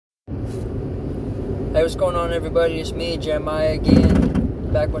Hey, what's going on, everybody? It's me, Jeremiah,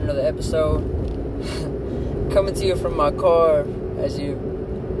 again, back with another episode. Coming to you from my car, as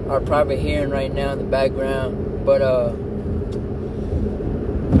you are probably hearing right now in the background. But I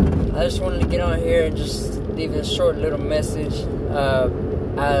just wanted to get on here and just leave a short little message.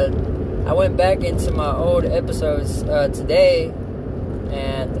 I went back into my old episodes today,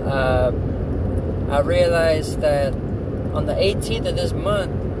 and I realized that on the 18th of this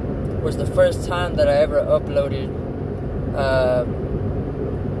month was the first time that I ever uploaded,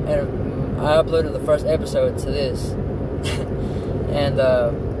 and I uploaded the first episode to this. And I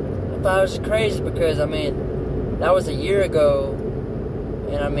thought it was crazy because, I mean, that was a year ago,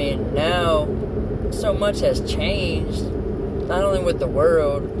 and I mean, now so much has changed, not only with the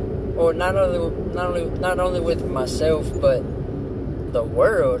world, or not only with myself, but the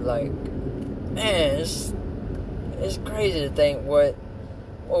world. Like, man, it's crazy to think what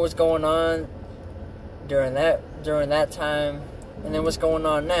was going on during that time, and then what's going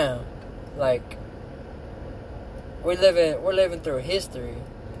on now. Like, we're living through history,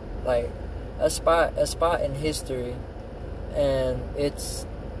 like a spot in history, and it's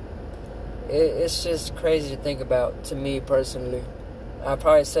just crazy to think about, to me personally. I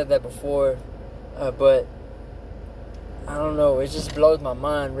probably said that before, but I don't know, it just blows my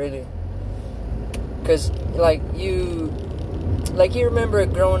mind, really. Because you remember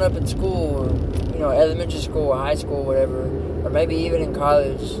growing up in school, or, elementary school or high school, whatever, or maybe even in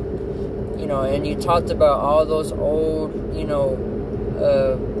college, and you talked about all those old,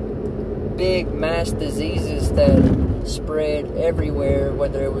 big mass diseases that spread everywhere,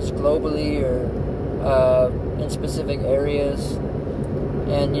 whether it was globally or in specific areas.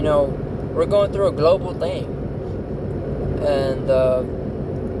 And, we're going through a global thing. And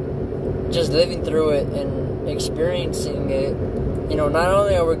just living through it and experiencing it, not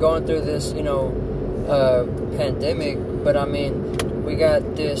only are we going through this, pandemic, but I mean, we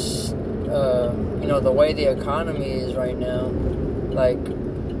got this, the way the economy is right now. Like,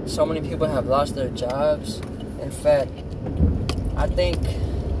 so many people have lost their jobs. In fact, I think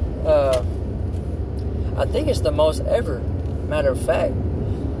it's the most ever, matter of fact.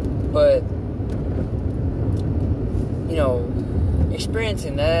 But,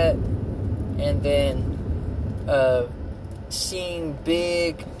 experiencing that, and then seeing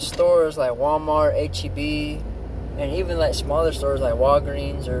big stores like Walmart, H-E-B, and even like smaller stores like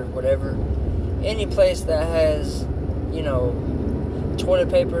Walgreens or whatever, any place that has, toilet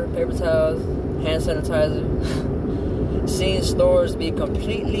paper, paper towels, hand sanitizer, seeing stores be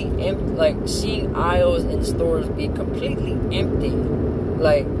completely empty, like seeing aisles in stores be completely empty,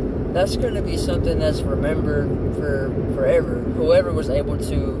 like, that's going to be something that's remembered for forever. Whoever was able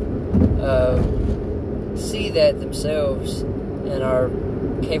to see that themselves and are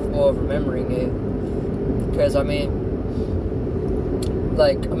capable of remembering it. Because, we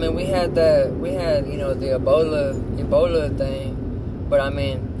had the Ebola thing, but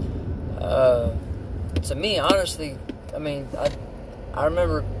to me, honestly, I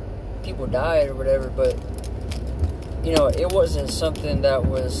remember people died or whatever, but it wasn't something that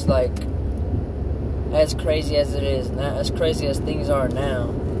was like as crazy as it is now, as crazy as things are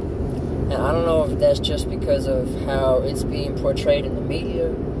now. And I don't know if that's just because of how it's being portrayed in the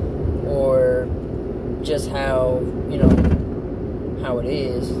media, or just how how it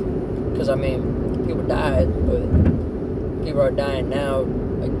is. Because people died, but people are dying now,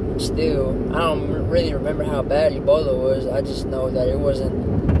 like, still. I don't really remember how bad Ebola was. I just know that it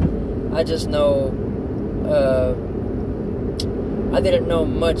wasn't. I just know. I didn't know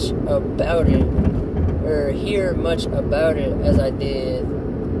much about it, or hear much about it as I did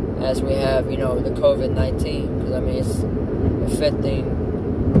as we have, the COVID-19, because, it's affecting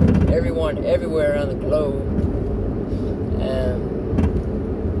everyone everywhere around the globe, and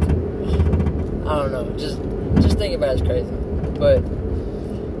I don't know, just thinking about it's crazy. But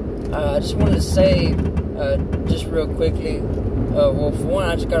I just wanted to say, just real quickly, well, for one,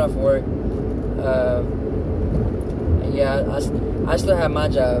 I just got off work. Yeah, I still have my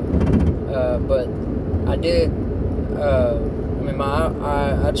job, but I did,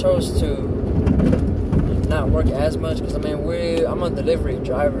 I chose to not work as much, because, I'm a delivery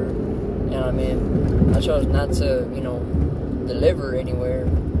driver, and, I chose not to, deliver anywhere.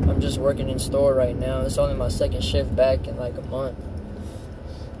 I'm just working in store right now. It's only my second shift back in, like, a month,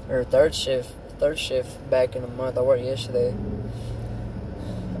 or third shift back in a month. I worked yesterday.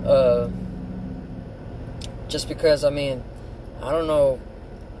 Just because, I don't know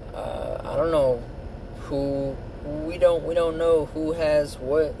who, we don't know who has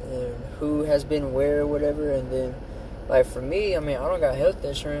what, and who has been where, or whatever, and then, like for me, I mean, I don't got health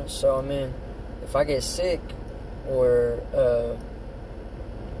insurance, so I mean, if I get sick or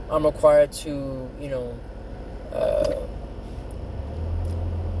I'm required to,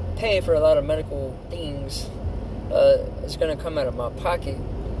 pay for a lot of medical things, it's gonna come out of my pocket,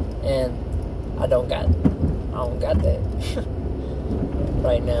 and I don't got that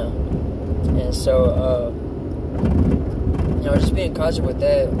right now. And so just being cautious with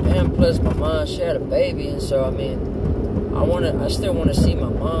that. And plus my mom, she had a baby, and so I mean, I still want to see my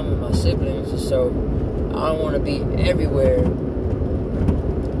mom and my siblings, and so I don't want to be everywhere.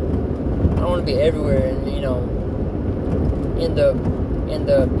 I want to be everywhere, and end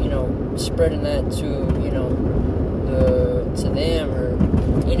up spreading that to to them or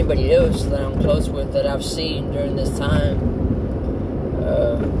anybody else that I'm close with that I've seen during this time.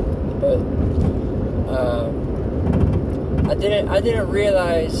 But I didn't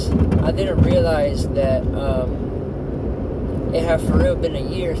realize that it had for real been a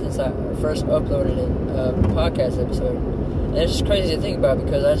year since I first uploaded a podcast episode, and it's just crazy to think about,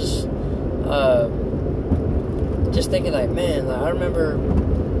 because I just thinking like, man, like I remember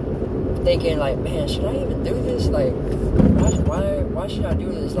thinking like, man, should I even do this? Like, why should I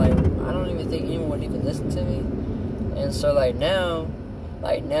do this? Like, I don't even think anyone would even listen to me. And so like now,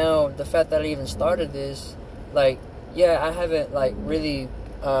 the fact that I even started this, like, yeah, I haven't like really,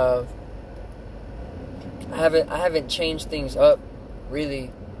 I haven't changed things up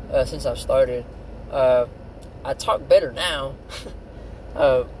really since I've started. I talk better now.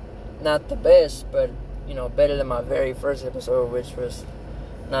 Not the best, but better than my very first episode, which was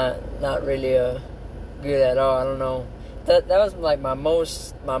not really good at all. I don't know. That was like my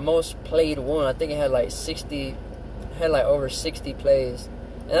most played one. I think it had like over 60 plays,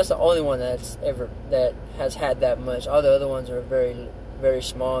 and that's the only one that has had that much. All the other ones are very, very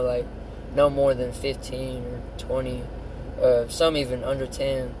small, like no more than 15 or 20, some even under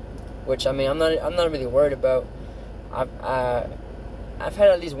 10. Which I mean, I'm not really worried about. I've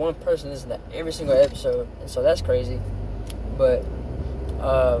had at least one person listen to every single episode, and so that's crazy. But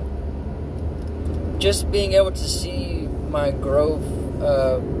just being able to see my growth,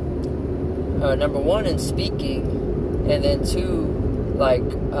 number one in speaking, and then two, like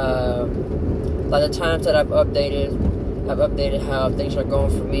the times that I've updated how things are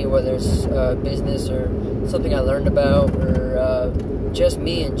going for me, whether it's business or something I learned about, or just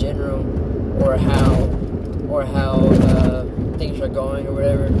me in general, or how things are going or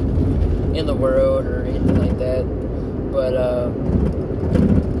whatever in the world or anything like that. But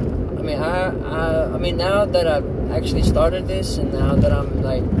I mean now that I've actually started this, and now that I'm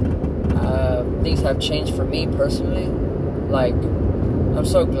like things have changed for me personally, like I'm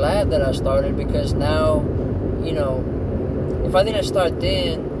so glad that I started, because now if I didn't start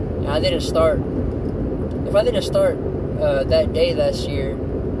then, if I didn't start that day last year,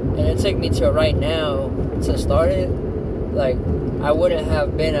 and it took me till right now to start it, like I wouldn't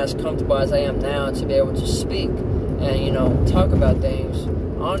have been as comfortable as I am now to be able to speak and talk about things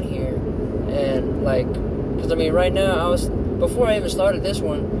on here. And like, because I mean right now, before I even started this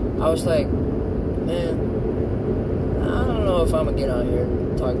one, I was like, man, I don't know if I'm gonna get on here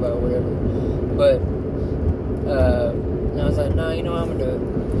and talk about whatever. But and I was like, nah, I'm gonna do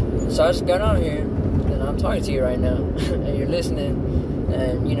it. So I just got on here, and I'm talking to you right now, and you're listening,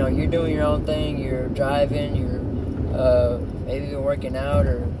 and you're doing your own thing. You're driving, you're maybe you're working out,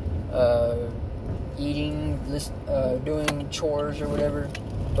 or eating, doing chores or whatever.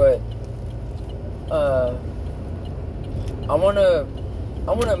 But I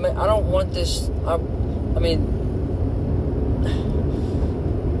don't want this.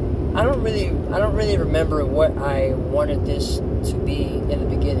 I don't really remember what I wanted this to be in the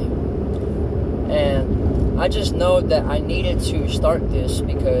beginning, and I just know that I needed to start this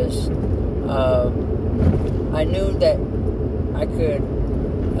because I knew that I could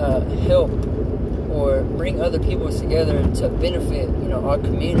help or bring other people together to benefit, our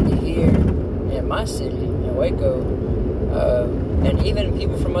community here in my city, in Waco, and even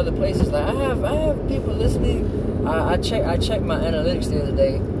people from other places. Like I have people listening. I checked my analytics the other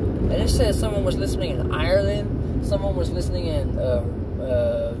day, and it said someone was listening in Ireland, someone was listening in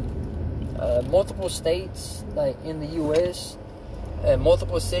multiple states, like in the U.S., and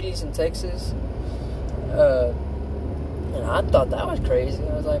multiple cities in Texas. And I thought that was crazy.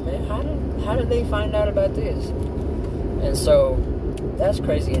 I was like, man, how did they find out about this? And so that's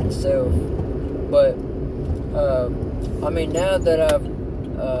crazy in itself. But now that I've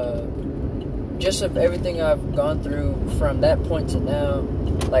just of everything I've gone through from that point to now,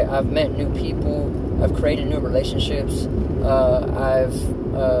 like I've met new people, I've created new relationships,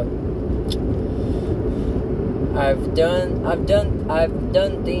 I've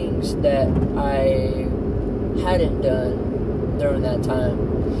done things that I hadn't done during that time,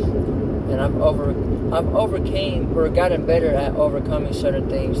 and I've overcame or gotten better at overcoming certain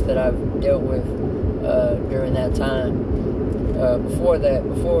things that I've dealt with during that time. Before that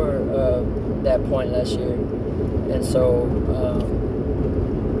point last year, and so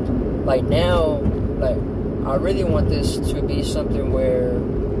like now, like I really want this to be something where,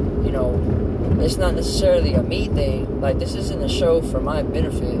 you know, it's not necessarily a me thing. Like, this isn't a show for my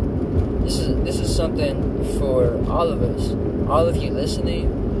benefit. This is something for all of us, all of you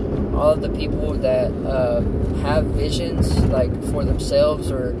listening, all of the people that have visions like for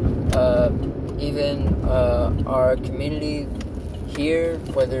themselves, or even our community here,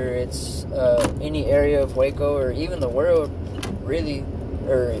 whether it's any area of Waco or even the world, really,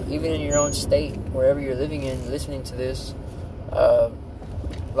 or even in your own state, wherever you're living in, listening to this.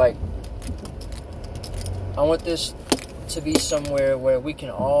 Like, I want this to be somewhere where we can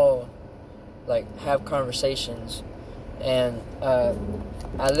all like have conversations. And I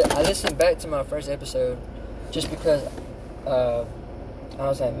listened back to my first episode just because I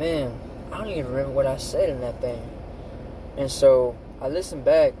was like, man, I don't even remember what I said in that thing. And so I listened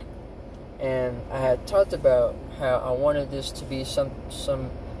back, and I had talked about how I wanted this to be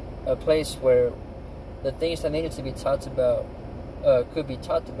a place where the things that needed to be talked about could be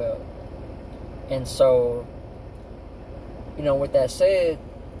talked about. And so, you know, with that said,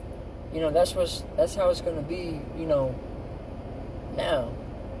 you know, that's how it's gonna be, you know, now.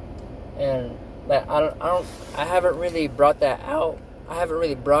 And like I haven't really brought that out. I haven't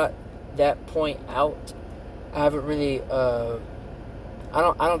really brought that point out. I haven't really I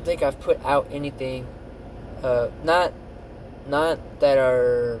don't think I've put out anything not that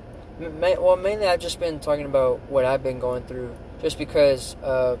are mainly I've just been talking about what I've been going through, just because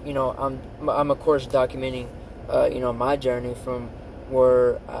you know, I'm of course documenting you know, my journey from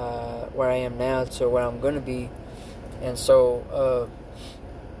where I am now to where I'm going to be. And so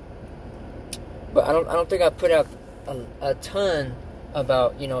but I don't think I put out a ton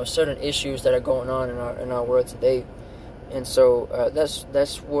about, you know, certain issues that are going on in our world today. And so that's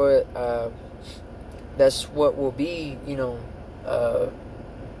what will be, you know,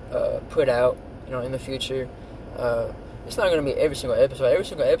 put out, you know, in the future. It's not going to be every single episode. Every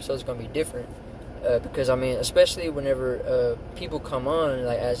single episode is going to be different, because I mean, especially whenever people come on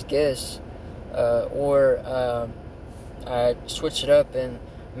like as guests, or I switch it up and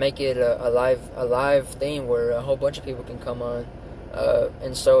make it a live thing where a whole bunch of people can come on.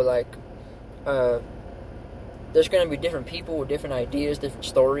 And so, like, there's going to be different people with different ideas, different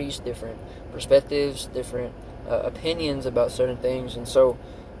stories, different perspectives, different opinions about certain things. And so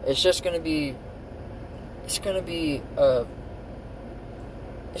it's just going to be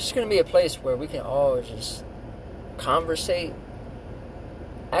a place where we can all just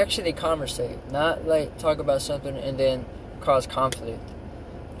actually conversate, not like talk about something and then cause conflict.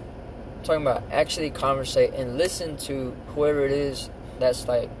 I'm talking about actually conversate and listen to whoever it is that's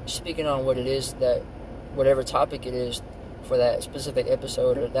like speaking on what it is, that whatever topic it is for that specific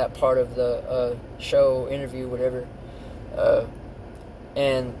episode or that part of the show, interview, whatever,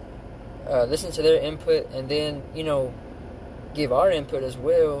 and listen to their input, and then, you know, give our input as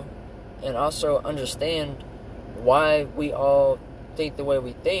well, and also understand why we all think the way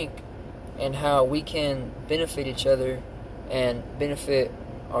we think and how we can benefit each other and benefit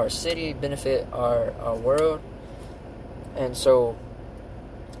our city, benefit our world. And so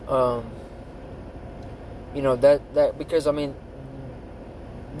you know, that because I mean,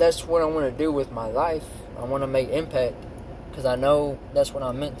 that's what I want to do with my life. I want to make impact, because I know that's what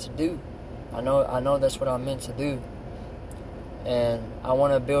I'm meant to do. I know that's what I'm meant to do. And I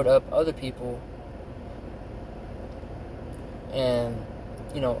want to build up other people. And,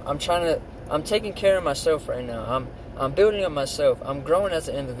 you know, I'm taking care of myself right now. I'm building up myself. I'm growing as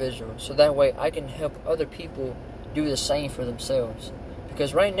an individual, so that way I can help other people do the same for themselves.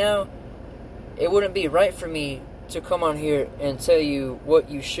 Because right now, it wouldn't be right for me to come on here and tell you what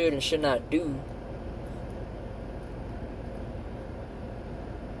you should and should not do.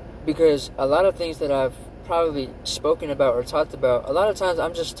 Because a lot of things that I've probably spoken about or talked about, a lot of times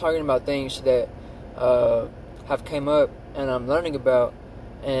I'm just talking about things that have came up and I'm learning about.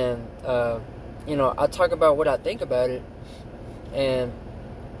 And, you know, I talk about what I think about it. And,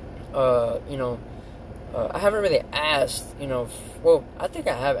 you know, I haven't really asked, you know, well, I think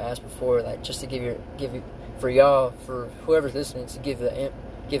I have asked before, like, just to give for y'all, for whoever's listening, to give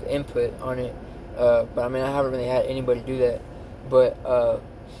input on it. But I mean, I haven't really had anybody do that. But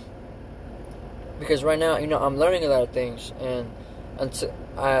because right now, you know, I'm learning a lot of things, and until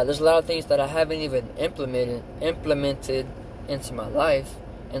there's a lot of things that I haven't even implemented into my life,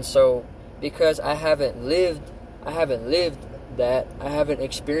 and so because I haven't lived that, I haven't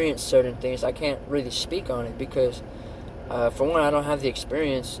experienced certain things, I can't really speak on it because, for one, I don't have the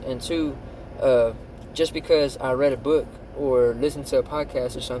experience, and two, just because I read a book or listened to a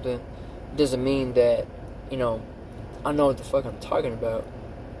podcast or something doesn't mean that, I know what the fuck I'm talking about,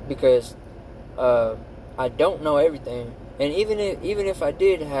 because I don't know everything. And even if I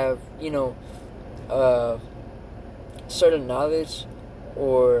did have, certain knowledge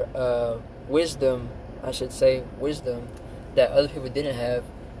or wisdom, I should say, wisdom that other people didn't have,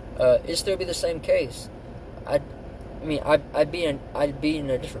 it'd still be the same case. I'd be in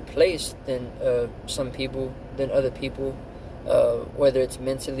a different place than some people, than other people, whether it's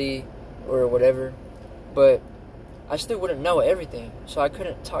mentally or whatever. But I still wouldn't know everything, so I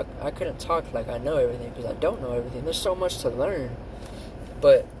couldn't talk like I know everything, because I don't know everything. There's so much to learn.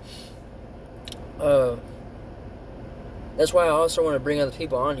 But that's why I also want to bring other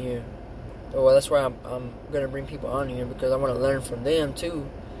people on here. Well, that's why I'm gonna bring people on here, because I want to learn from them too,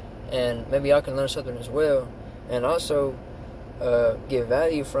 and maybe I can learn something as well, and also get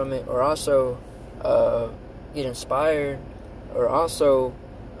value from it, or also get inspired, or also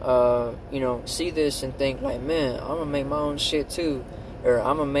see this and think like, man, I'm gonna make my own shit too, or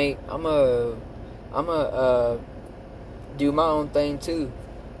I'm gonna do my own thing too,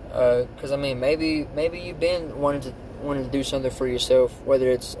 because maybe you've been wanting to do something for yourself, whether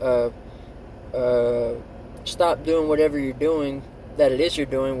it's stop doing whatever you're doing that it is you're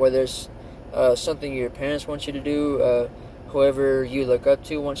doing, whether it's something your parents want you to do, whoever you look up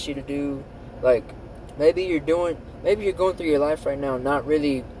to wants you to do. Like, maybe you're going through your life right now not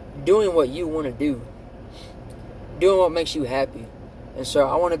really doing what you want to do, doing what makes you happy. And so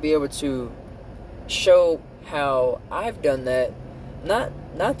I want to be able to show how I've done that, not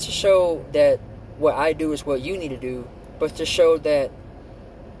to show that what I do is what you need to do, but to show that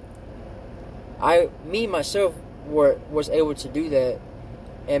myself was able to do that.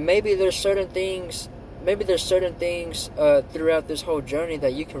 And maybe there's certain things throughout this whole journey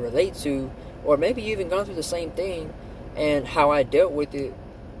that you can relate to, or maybe you even gone through the same thing, and how I dealt with it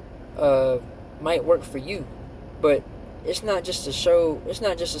might work for you. But it's not just to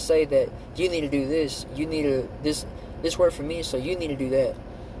say that you need to do this, this worked for me, so you need to do that.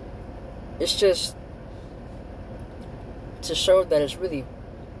 It's just to show that it's really,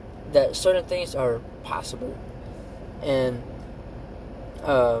 that certain things are possible. And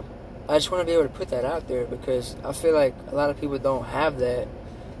I just want to be able to put that out there, because I feel like a lot of people don't have that,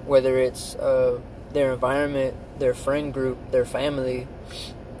 whether it's their environment, their friend group, their family.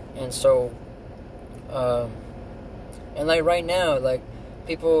 And so and like right now, like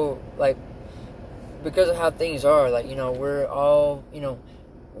people, like, because of how things are, like, we're all,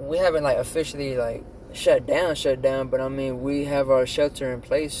 we haven't like officially like shut down, but we have our shelter in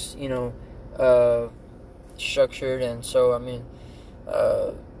place, structured. And so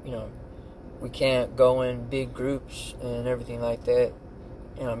we can't go in big groups and everything like that.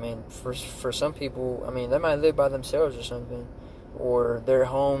 For some people, they might live by themselves or something, or their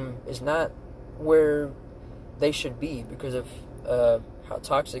home is not where they should be because of how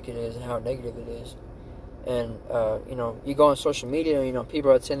toxic it is and how negative it is. And you go on social media,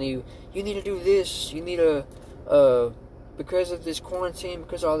 people are telling you, you need to do this, you need to because of this quarantine,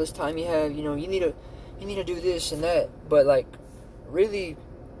 because of all this time you have, you need to do this and that. But like, really,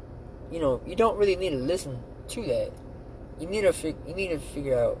 you don't really need to listen to that. You need to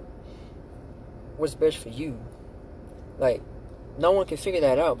figure out what's best for you. Like, no one can figure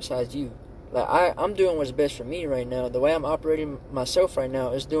that out besides you. Like, I'm doing what's best for me right now. The way I'm operating myself right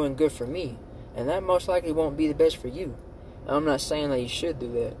now is doing good for me, and that most likely won't be the best for you. I'm not saying that you should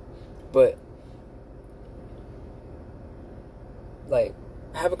do that, but like,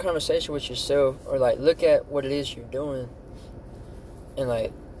 have a conversation with yourself, or like, look at what it is you're doing, and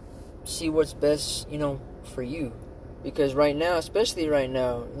like, see what's best, for you. Because right now, especially right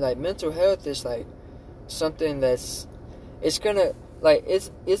now, like, mental health is like something that's, it's gonna, like,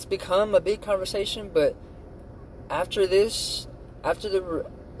 it's become a big conversation. But after the,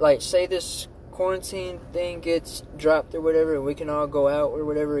 like, say this quarantine thing gets dropped or whatever, and we can all go out or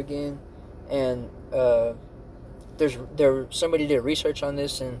whatever again, and somebody did research on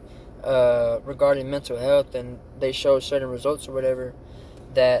this, and regarding mental health, and they showed certain results or whatever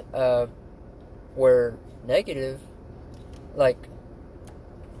that were negative. Like,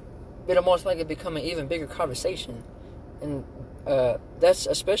 it'll most likely become an even bigger conversation. And that's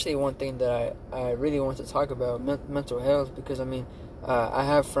especially one thing that I really want to talk about, mental health, because I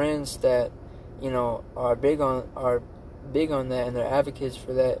have friends that are big on big on that, and they're advocates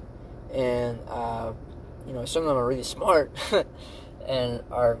for that. And some of them are really smart and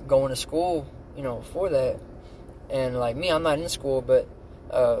are going to school, for that. And like me, I'm not in school, but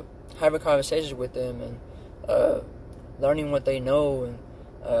having conversations with them and learning what they know, and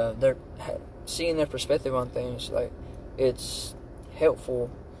they're seeing their perspective on things, like, it's helpful.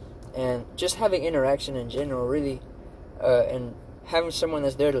 And just having interaction in general, really, and having someone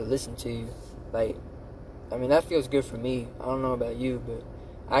that's there to listen to you, like, I mean, that feels good for me. I don't know about you, but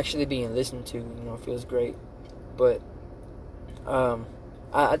actually being listened to, feels great. But I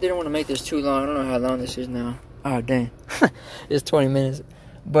didn't want to make this too long. I don't know how long this is now. Oh, dang. It's 20 minutes.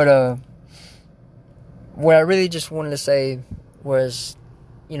 But what I really just wanted to say was,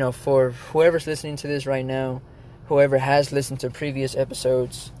 for whoever's listening to this right now, whoever has listened to previous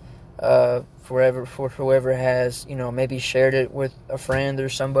episodes, for whoever has, maybe shared it with a friend or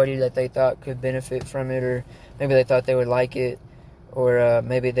somebody that they thought could benefit from it, or maybe they thought they would like it, or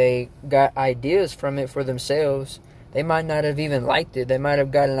maybe they got ideas from it for themselves. They might not have even liked it. They might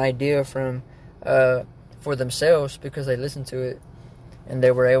have got an idea from for themselves because they listened to it, and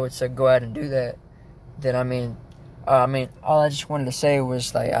they were able to go out and do that. Then all I just wanted to say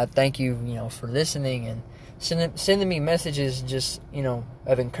was, like, I thank you, for listening and sending me messages, just,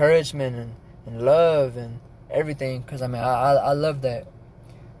 of encouragement and love and everything, because I love that.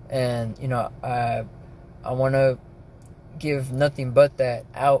 And I want to give nothing but that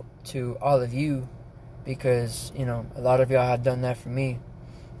out to all of you, because a lot of y'all have done that for me,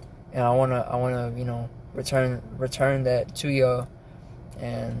 and I want to return that to y'all.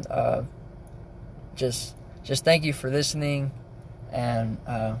 And just thank you for listening. And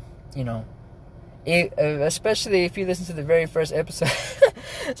especially if you listen to the very first episode,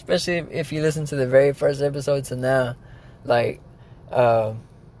 especially if you listen to the very first episode to now, like,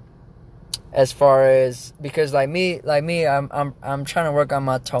 as far as, because like me, I'm trying to work on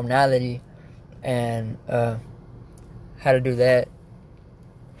my tonality and how to do that.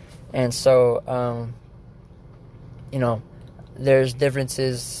 And so there's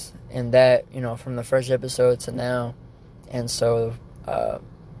differences in that, from the first episode to now. And so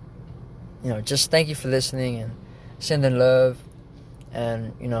just thank you for listening and sending love,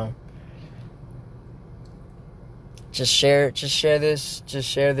 and just share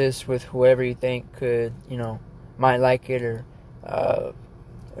this with whoever you think could, might like it,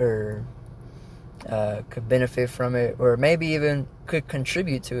 or could benefit from it, or maybe even could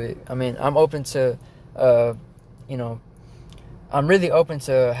contribute to it. I mean, I'm open to I'm really open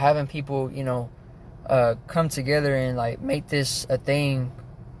to having people, come together and, like, make this a thing.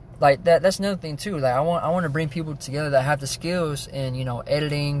 Like, that's another thing too. Like, I want to bring people together that have the skills in,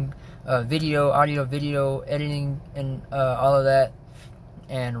 editing, audio, video editing, and all of that,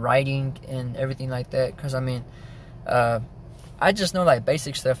 and writing and everything like that. Because I just know, like,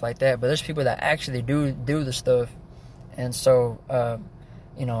 basic stuff like that, but there's people that actually do the stuff. And so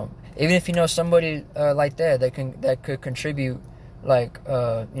even if you know somebody like that could contribute, like,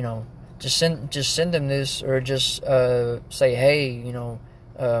 just send them this, or just say, hey,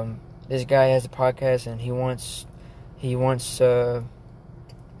 this guy has a podcast and he's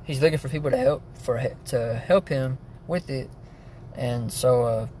looking for people to help him with it. And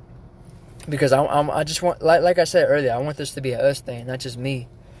so because I just want, like I said earlier, I want this to be a us thing, not just me,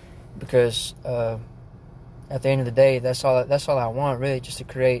 because at the end of the day, that's all I want, really, just to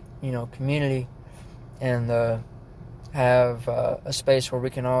create, community, and have a space where we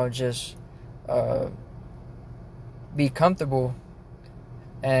can all just be comfortable,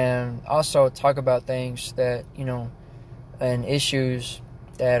 and also talk about things that, and issues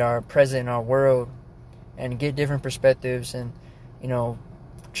that are present in our world, and get different perspectives, and,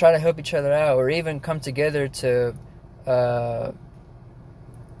 try to help each other out, or even come together to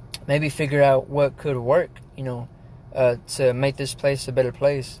maybe figure out what could work, to make this place a better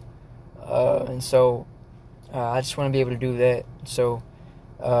place. And so I just want to be able to do that. So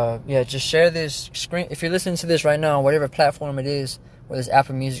just share this screen. If you're listening to this right now on whatever platform it is, whether it's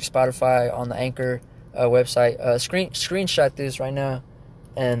Apple Music, Spotify, on the Anchor website, screenshot this right now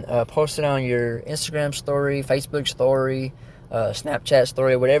and post it on your Instagram story, Facebook story, Snapchat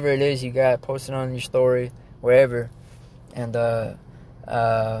story, whatever it is you got. Post it on your story, wherever. And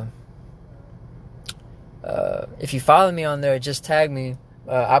if you follow me on there, just tag me.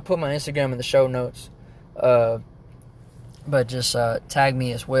 I put my Instagram in the show notes, but just tag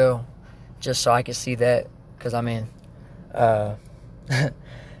me as well, just so I can see that, because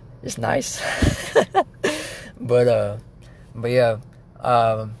it's nice. but yeah,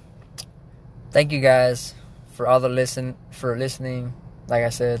 thank you guys for listening. Like I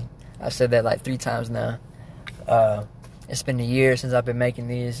said, I've said that like 3 times now. It's been a year since I've been making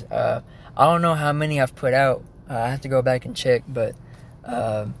these. I don't know how many I've put out. I have to go back and check, but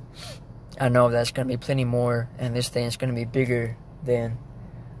I know that's going to be plenty more, and this thing is going to be bigger than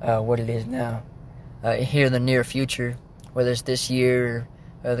what it is now. Here in the near future, whether it's this year,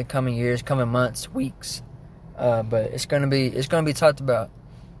 or the coming years, coming months, weeks, but it's going to be talked about,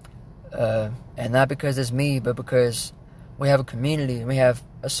 and not because it's me, but because we have a community and we have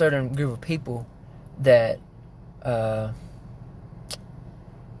a certain group of people that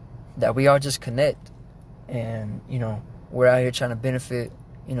we all just connect, and we're out here trying to benefit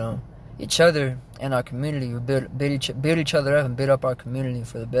each other and our community. We build each other up and build up our community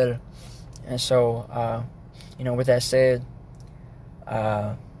for the better. And so with that said,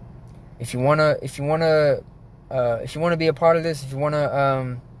 if you wanna be a part of this, if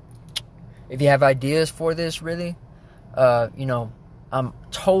you have ideas for this, really, I'm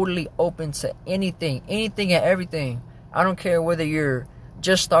totally open to anything and everything. I don't care whether you're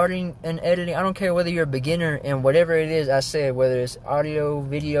just starting in editing. I don't care whether you're a beginner in whatever it is I said, whether it's audio,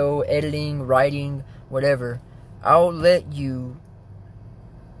 video, editing, writing, whatever. I'll let you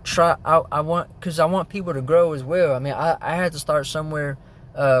try. Because I want people to grow as well. I mean, I had to start somewhere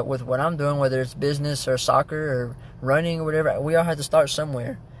with what I'm doing, whether it's business or soccer or running or whatever. We all had to start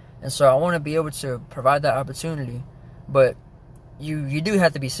somewhere. And so I want to be able to provide that opportunity. But you do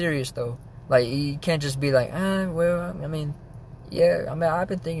have to be serious, though. Like, you can't just be like, well, I mean, yeah, I mean, I've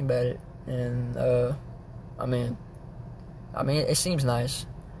been thinking about it, and I mean, it seems nice,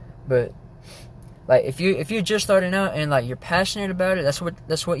 but like, if you're just starting out and like you're passionate about it,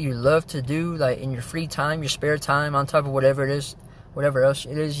 that's what you love to do, like in your free time, your spare time, on top of whatever else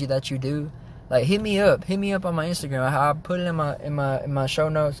it is that you do. Like, hit me up on my Instagram. I'll put it in my show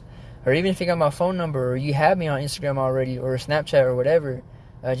notes, or even if you got my phone number, or you have me on Instagram already, or Snapchat or whatever,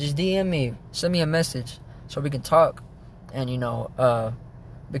 just DM me, send me a message so we can talk. And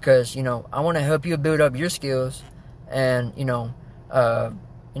because I want to help you build up your skills, and we'll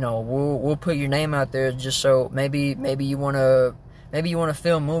put your name out there, just so maybe you want to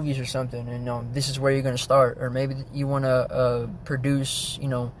film movies or something, and this is where you're gonna start, or maybe you want to produce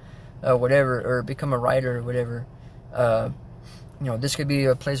whatever, or become a writer or whatever. This could be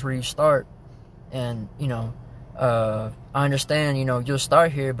a place where you start, and I understand you'll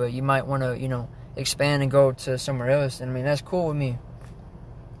start here, but you might want to expand and go to somewhere else. And I mean, that's cool with me,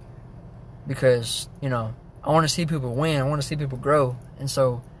 because I want to see people win, I want to see people grow, and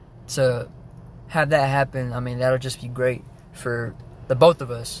so to have that happen, I mean, that'll just be great for the both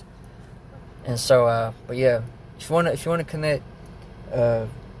of us. And so but yeah, if you want to connect, you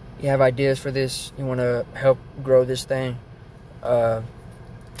have ideas for this, you want to help grow this thing,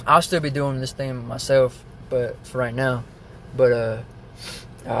 I'll still be doing this thing myself, but for right now, but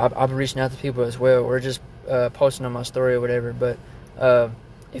I'll be reaching out to people as well, or just posting on my story or whatever. But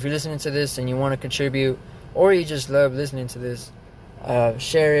if you're listening to this and you want to contribute, or you just love listening to this,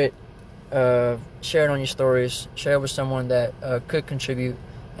 share it on your stories, share it with someone that could contribute,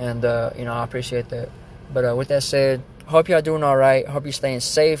 and I appreciate that. But with that said, hope y'all doing all right. Hope you're staying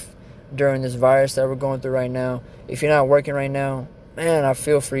safe during this virus that we're going through right now. If you're not working right now, man, I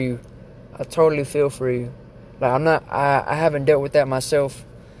feel for you. I totally feel for you. Like, I haven't dealt with that myself,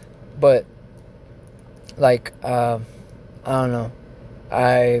 but like, I don't know.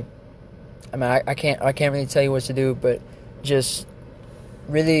 I can't really tell you what to do, but just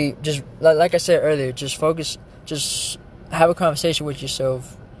really, just like I said earlier, just focus, just have a conversation with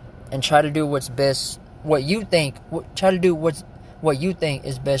yourself, and try to do what's best, try to do what you think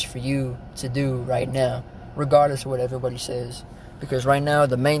is best for you to do right now, regardless of what everybody says. Because right now,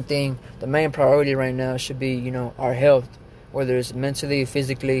 the main priority right now should be, our health, whether it's mentally,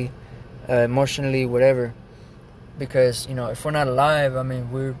 physically, emotionally, whatever. Because, if we're not alive,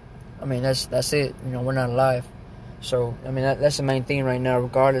 that's it. We're not alive. So, that's the main thing right now,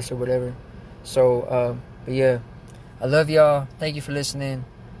 regardless of whatever. So, but yeah, I love y'all. Thank you for listening.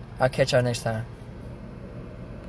 I'll catch y'all next time.